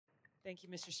Thank you,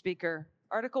 Mr. Speaker.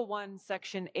 Article 1,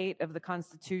 Section 8 of the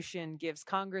Constitution gives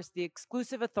Congress the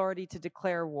exclusive authority to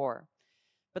declare war.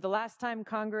 But the last time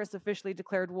Congress officially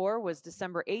declared war was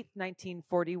December 8,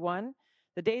 1941,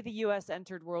 the day the U.S.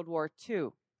 entered World War II.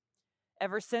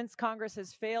 Ever since, Congress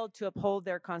has failed to uphold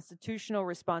their constitutional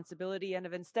responsibility and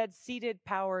have instead ceded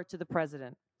power to the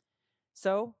president.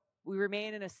 So, we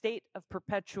remain in a state of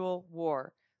perpetual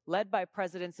war, led by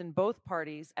presidents in both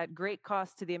parties at great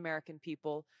cost to the American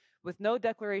people, with no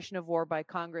declaration of war by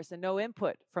Congress and no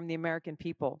input from the American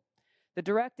people. The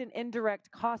direct and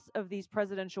indirect costs of these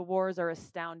presidential wars are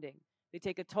astounding. They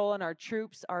take a toll on our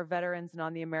troops, our veterans, and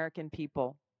on the American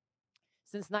people.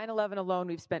 Since 9/11 alone,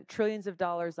 we've spent trillions of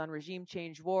dollars on regime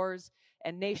change wars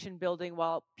and nation building,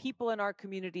 while people in our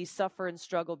communities suffer and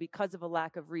struggle because of a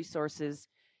lack of resources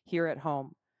here at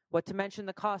home. What to mention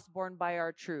the cost borne by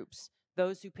our troops,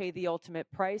 those who pay the ultimate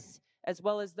price, as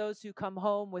well as those who come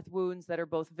home with wounds that are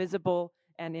both visible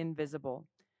and invisible.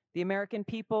 The American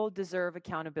people deserve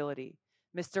accountability.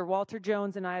 Mr. Walter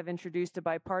Jones and I have introduced a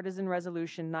bipartisan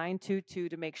resolution 922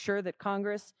 to make sure that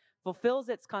Congress fulfills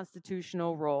its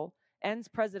constitutional role, ends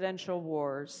presidential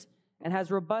wars, and has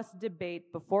robust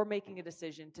debate before making a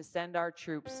decision to send our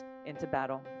troops into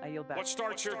battle. I yield back. What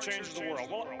starts here changes the world.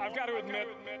 Well, I've got to admit,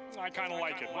 I kind of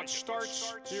like it. What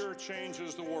starts here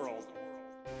changes the world.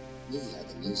 We are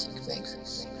the music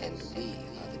makers, and we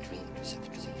are the dreamers of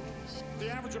dreamers. The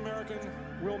average American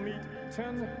will meet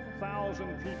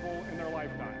 10,000 people in their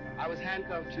lifetime. I was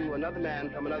handcuffed to another man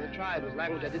from another tribe whose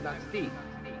language I did not speak.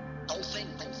 Don't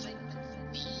think,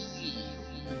 feel.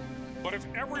 But if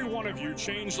every one of you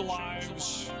changed the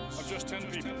lives of just 10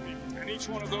 people, and each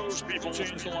one of those people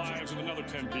changed the lives of another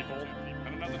 10 people,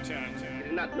 and another 10. We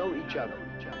did not know each other.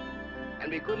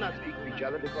 And we could not speak to each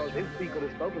other because if we could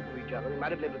have spoken to each other, we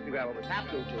might have been able to figure out what was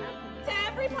happening to them. To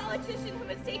every politician who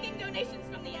is taking donations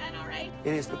from the NRA.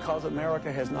 It is because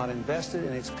America has not invested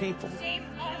in its people. Shame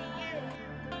on you.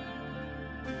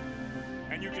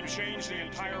 And you can change the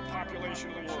entire population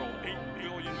of the world, 8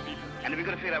 billion people. And if we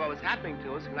could have figured out what was happening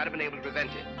to us, we might have been able to prevent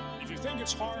it. If you think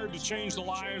it's hard to change the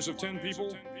lives of 10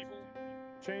 people,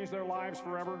 change their lives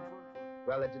forever,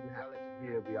 Well, it didn't happen.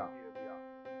 Here we are.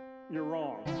 you're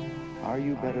wrong. Are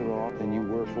you better off than you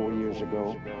were 4 years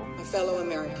ago? My fellow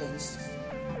Americans,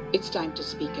 it's time to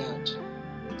speak out.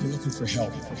 They're looking for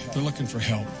help. They're looking for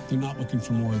help. They're not looking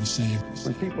for more of the same.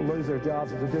 When people lose their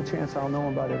jobs, there's a good chance I'll know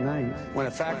them by their names. When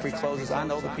a factory closes, I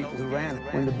know the people who ran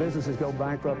it. When the businesses go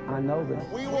bankrupt, I know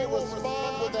them. We will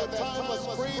respond with that timeless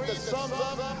creed that sums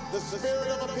up the spirit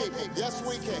of a people. Yes,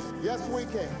 we can. Yes, we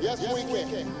can. Yes, we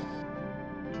can.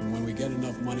 And when we get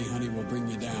enough money, honey, we'll bring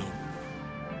you down.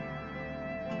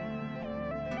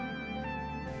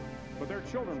 But their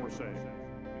children were saved.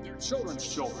 Their children's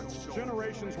children.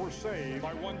 Generations were saved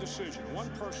by one decision, one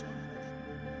person.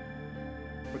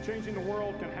 But changing the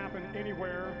world can happen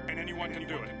anywhere, and anyone can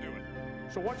do it.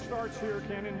 So what starts here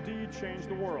can indeed change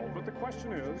the world. But the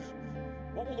question is,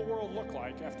 what will the world look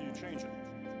like after you change it?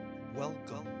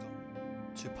 Welcome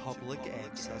to Public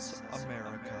Access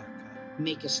America.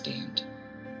 Make a stand.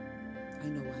 I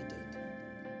know I did.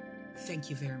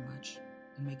 Thank you very much,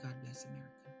 and may God bless America.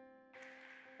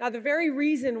 Now, the very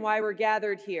reason why we're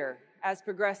gathered here as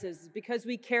progressives is because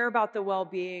we care about the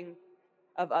well-being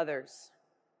of others.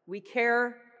 We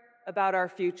care about our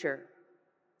future.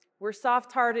 We're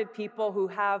soft-hearted people who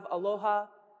have aloha,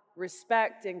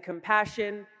 respect, and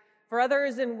compassion for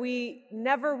others, and we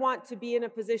never want to be in a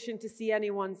position to see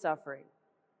anyone suffering.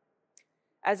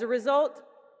 As a result,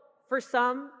 for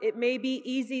some, it may be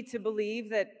easy to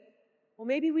believe that, well,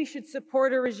 maybe we should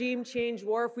support a regime change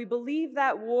war if we believe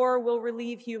that war will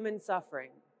relieve human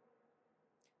suffering.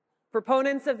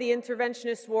 Proponents of the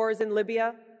interventionist wars in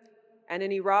Libya and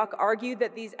in Iraq argued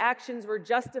that these actions were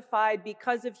justified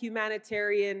because of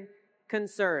humanitarian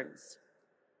concerns.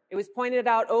 It was pointed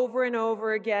out over and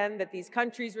over again that these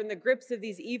countries were in the grips of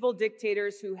these evil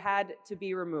dictators who had to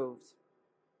be removed.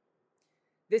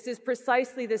 This is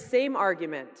precisely the same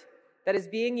argument that is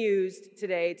being used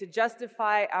today to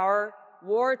justify our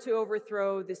war to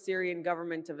overthrow the Syrian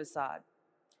government of Assad.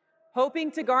 Hoping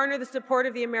to garner the support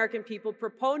of the American people,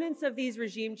 proponents of these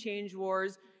regime change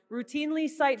wars routinely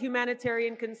cite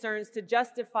humanitarian concerns to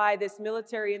justify this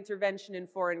military intervention in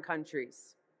foreign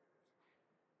countries.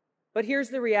 But here's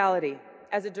the reality.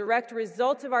 As a direct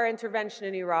result of our intervention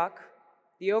in Iraq,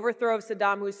 the overthrow of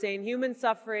Saddam Hussein, human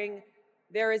suffering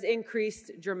there has increased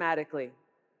dramatically.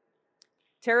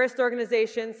 Terrorist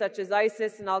organizations such as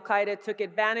ISIS and Al-Qaeda took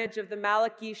advantage of the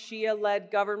Maliki Shia-led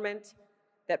government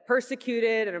that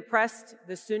persecuted and oppressed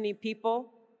the Sunni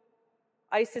people.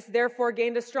 ISIS therefore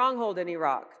gained a stronghold in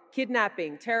Iraq,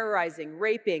 kidnapping, terrorizing,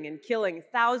 raping, and killing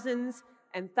thousands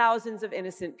and thousands of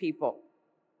innocent people.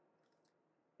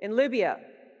 In Libya,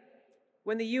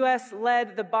 when the U.S.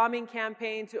 led the bombing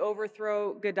campaign to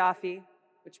overthrow Gaddafi,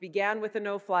 which began with a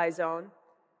no-fly zone,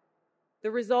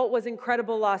 the result was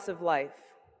incredible loss of life,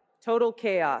 total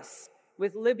chaos,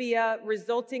 with Libya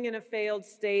resulting in a failed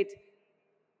state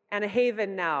and a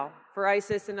haven now for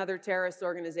ISIS and other terrorist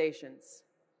organizations.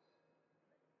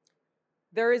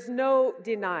 There is no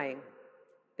denying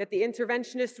that the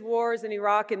interventionist wars in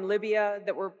Iraq and Libya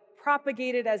that were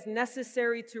propagated as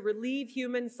necessary to relieve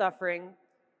human suffering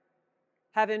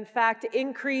have in fact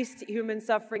increased human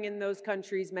suffering in those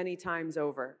countries many times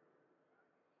over.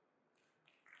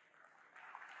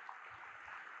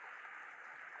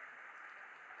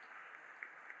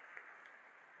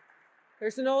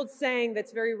 There's an old saying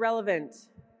that's very relevant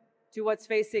to what's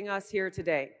facing us here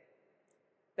today,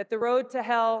 that the road to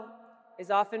hell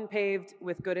is often paved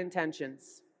with good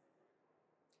intentions.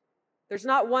 There's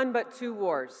not one but two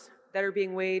wars that are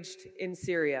being waged in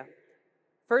Syria.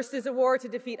 First is a war to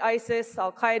defeat ISIS,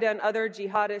 Al-Qaeda, and other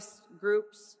jihadist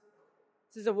groups.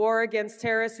 This is a war against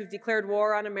terrorists who've declared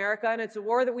war on America, and it's a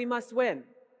war that we must win.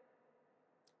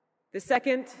 The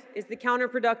second is the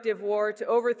counterproductive war to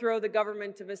overthrow the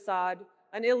government of Assad,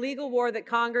 an illegal war that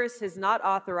Congress has not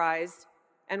authorized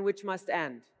and which must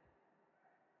end.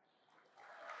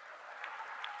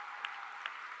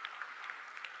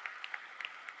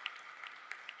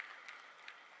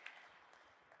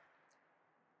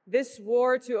 This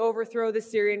war to overthrow the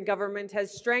Syrian government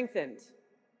has strengthened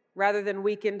rather than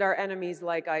weakened our enemies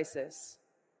like ISIS.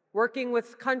 Working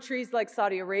with countries like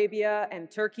Saudi Arabia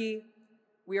and Turkey,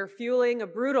 we are fueling a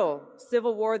brutal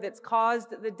civil war that's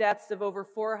caused the deaths of over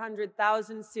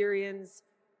 400,000 Syrians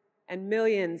and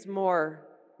millions more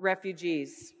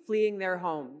refugees fleeing their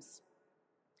homes.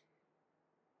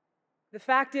 The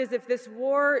fact is, if this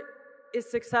war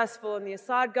is successful and the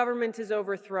Assad government is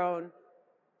overthrown,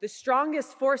 the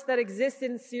strongest force that exists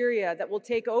in Syria that will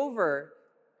take over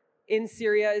in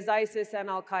Syria is ISIS and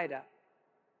Al-Qaeda.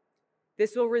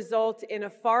 This will result in a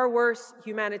far worse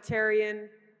humanitarian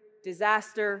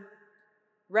disaster,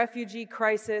 refugee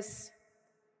crisis,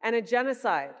 and a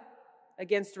genocide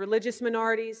against religious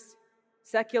minorities,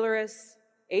 secularists,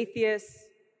 atheists,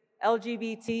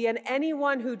 LGBT, and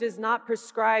anyone who does not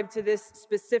prescribe to this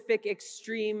specific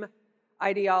extreme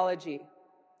ideology.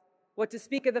 What to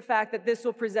speak of the fact that this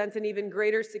will present an even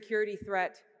greater security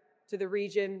threat to the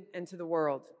region and to the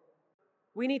world.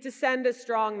 We need to send a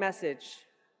strong message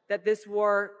that this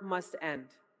war must end.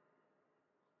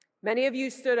 Many of you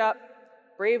stood up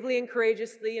bravely and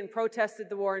courageously and protested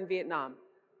the war in Vietnam.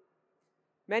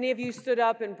 Many of you stood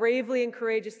up and bravely and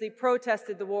courageously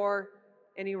protested the war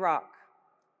in Iraq.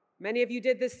 Many of you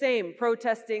did the same,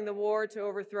 protesting the war to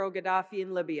overthrow Gaddafi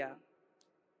in Libya.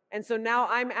 And so now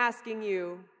I'm asking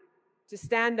you to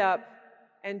stand up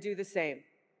and do the same.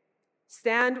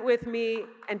 Stand with me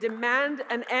and demand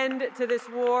an end to this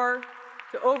war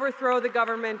to overthrow the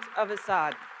government of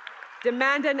Assad.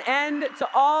 Demand an end to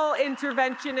all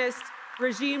interventionist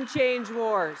regime change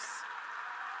wars.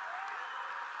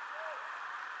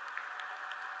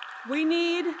 We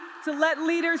need to let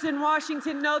leaders in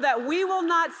Washington know that we will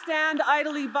not stand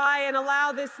idly by and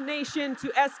allow this nation to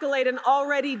escalate an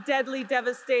already deadly,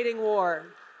 devastating war.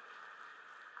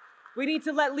 We need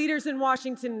to let leaders in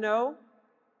Washington know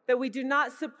that we do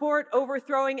not support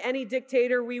overthrowing any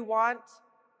dictator we want,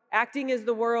 acting as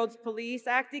the world's police,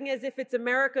 acting as if it's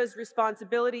America's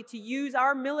responsibility to use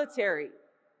our military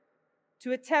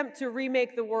to attempt to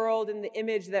remake the world in the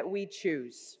image that we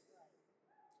choose.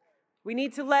 We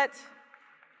need to let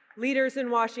leaders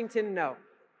in Washington know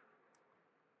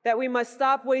that we must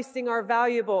stop wasting our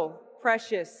valuable,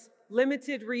 precious,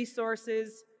 limited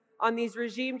resources on these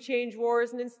regime change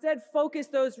wars and instead focus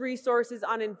those resources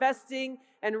on investing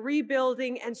and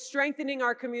rebuilding and strengthening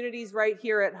our communities right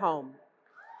here at home.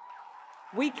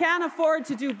 We can't afford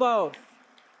to do both.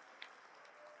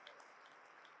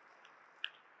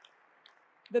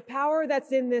 The power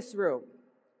that's in this room,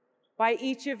 by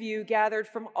each of you gathered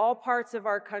from all parts of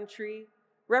our country,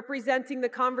 representing the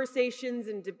conversations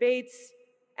and debates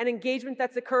and engagement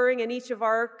that's occurring in each of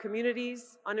our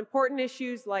communities on important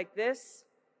issues like this,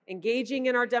 engaging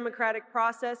in our democratic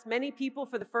process, many people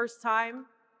for the first time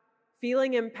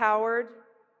feeling empowered,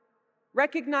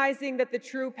 recognizing that the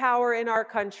true power in our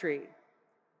country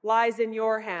lies in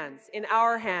your hands, in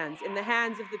our hands, in the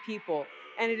hands of the people.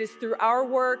 And it is through our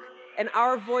work and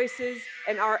our voices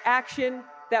and our action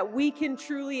that we can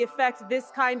truly effect this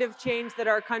kind of change that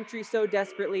our country so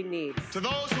desperately needs. To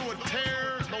those who would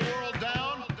tear the world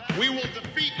down, we will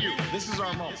defeat you. This This is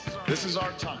our moment. This is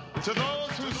our time. To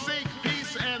those who seek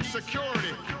peace and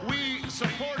security, we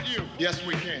support you. Yes,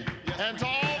 we can. And to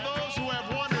all those who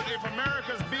have wondered if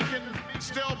America's beacon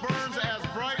still burns as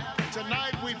bright,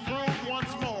 tonight we prove once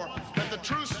more that the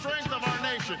true strength of our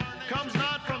nation comes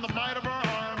not from the might of our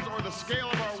arms or the scale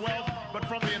of our wealth, but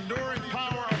from the enduring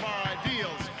power of our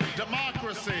ideals,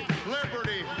 democracy,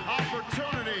 liberty,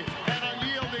 opportunity, and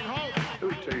unyielding hope.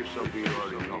 Let me tell you something you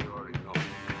already know.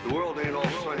 The world ain't all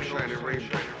sunshine and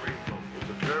rainbow. It's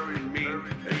a very mean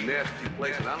and nasty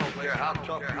place, and I don't care how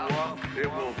tough you are, it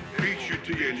will beat you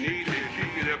to your knees and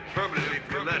keep you there permanently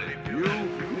if you let it. You,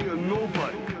 me, or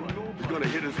nobody is gonna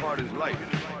hit as hard as life.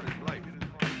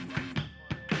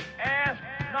 Ask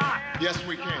not. Yes,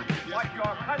 we can. What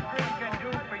your country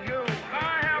can do for you.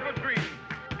 I have a dream.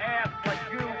 Ask what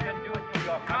you can do for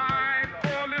your country.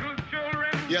 Poor little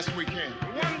children. Yes, we can.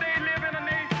 One day live in a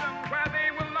nation where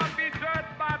they will not be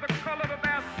judged by the color of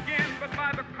their skin, but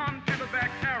by the content of their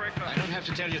character. I don't have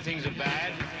to tell you things are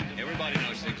bad. Everybody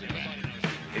knows things are bad.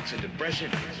 It's a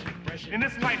depression. In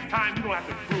this lifetime, you don't have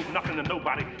to prove nothing to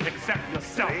nobody except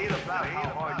yourself. It ain't about how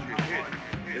hard you hit.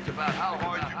 It's about how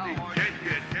hard you can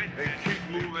hit and keep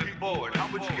moving forward. How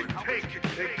much you can take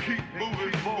and keep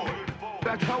moving forward.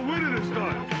 That's how winning is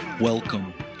done.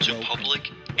 Welcome to Public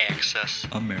Access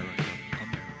America.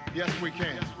 Yes, we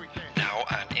can. Now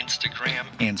on Instagram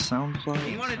and SoundCloud.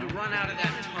 He wanted to run out of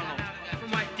that tunnel for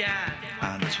my dad.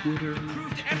 On Twitter.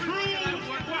 Prove to everyone that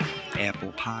it worked.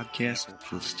 Apple Podcasts,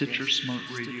 the Stitcher Smart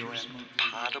Radio app,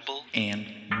 Podable, and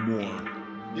more.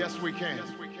 Yes, we can.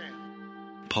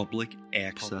 Public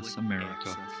Access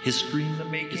America. History in the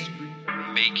making.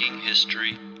 Making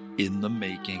history in the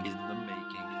making.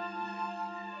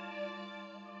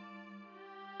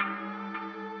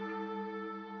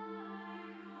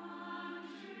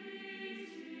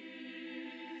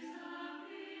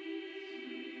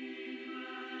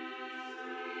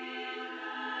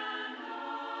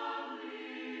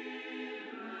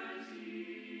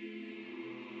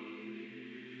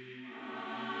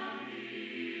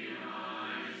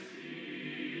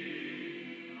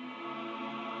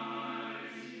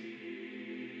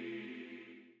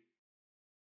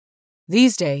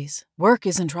 These days, work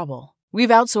is in trouble. We've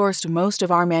outsourced most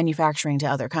of our manufacturing to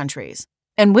other countries.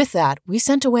 And with that, we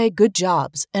sent away good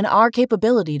jobs and our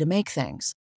capability to make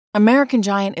things. American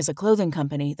Giant is a clothing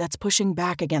company that's pushing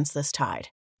back against this tide.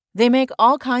 They make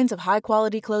all kinds of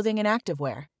high-quality clothing and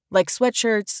activewear, like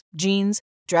sweatshirts, jeans,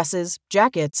 dresses,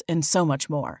 jackets, and so much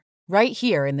more, right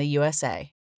here in the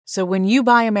USA. So when you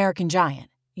buy American Giant,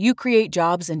 you create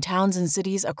jobs in towns and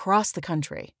cities across the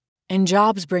country. And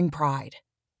jobs bring pride.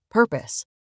 Purpose.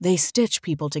 They stitch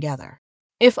people together.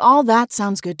 If all that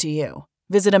sounds good to you,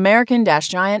 visit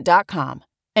American-Giant.com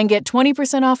and get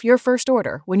 20% off your first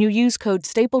order when you use code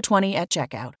STAPLE20 at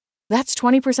checkout. That's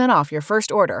 20% off your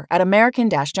first order at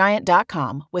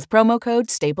American-Giant.com with promo code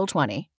STAPLE20.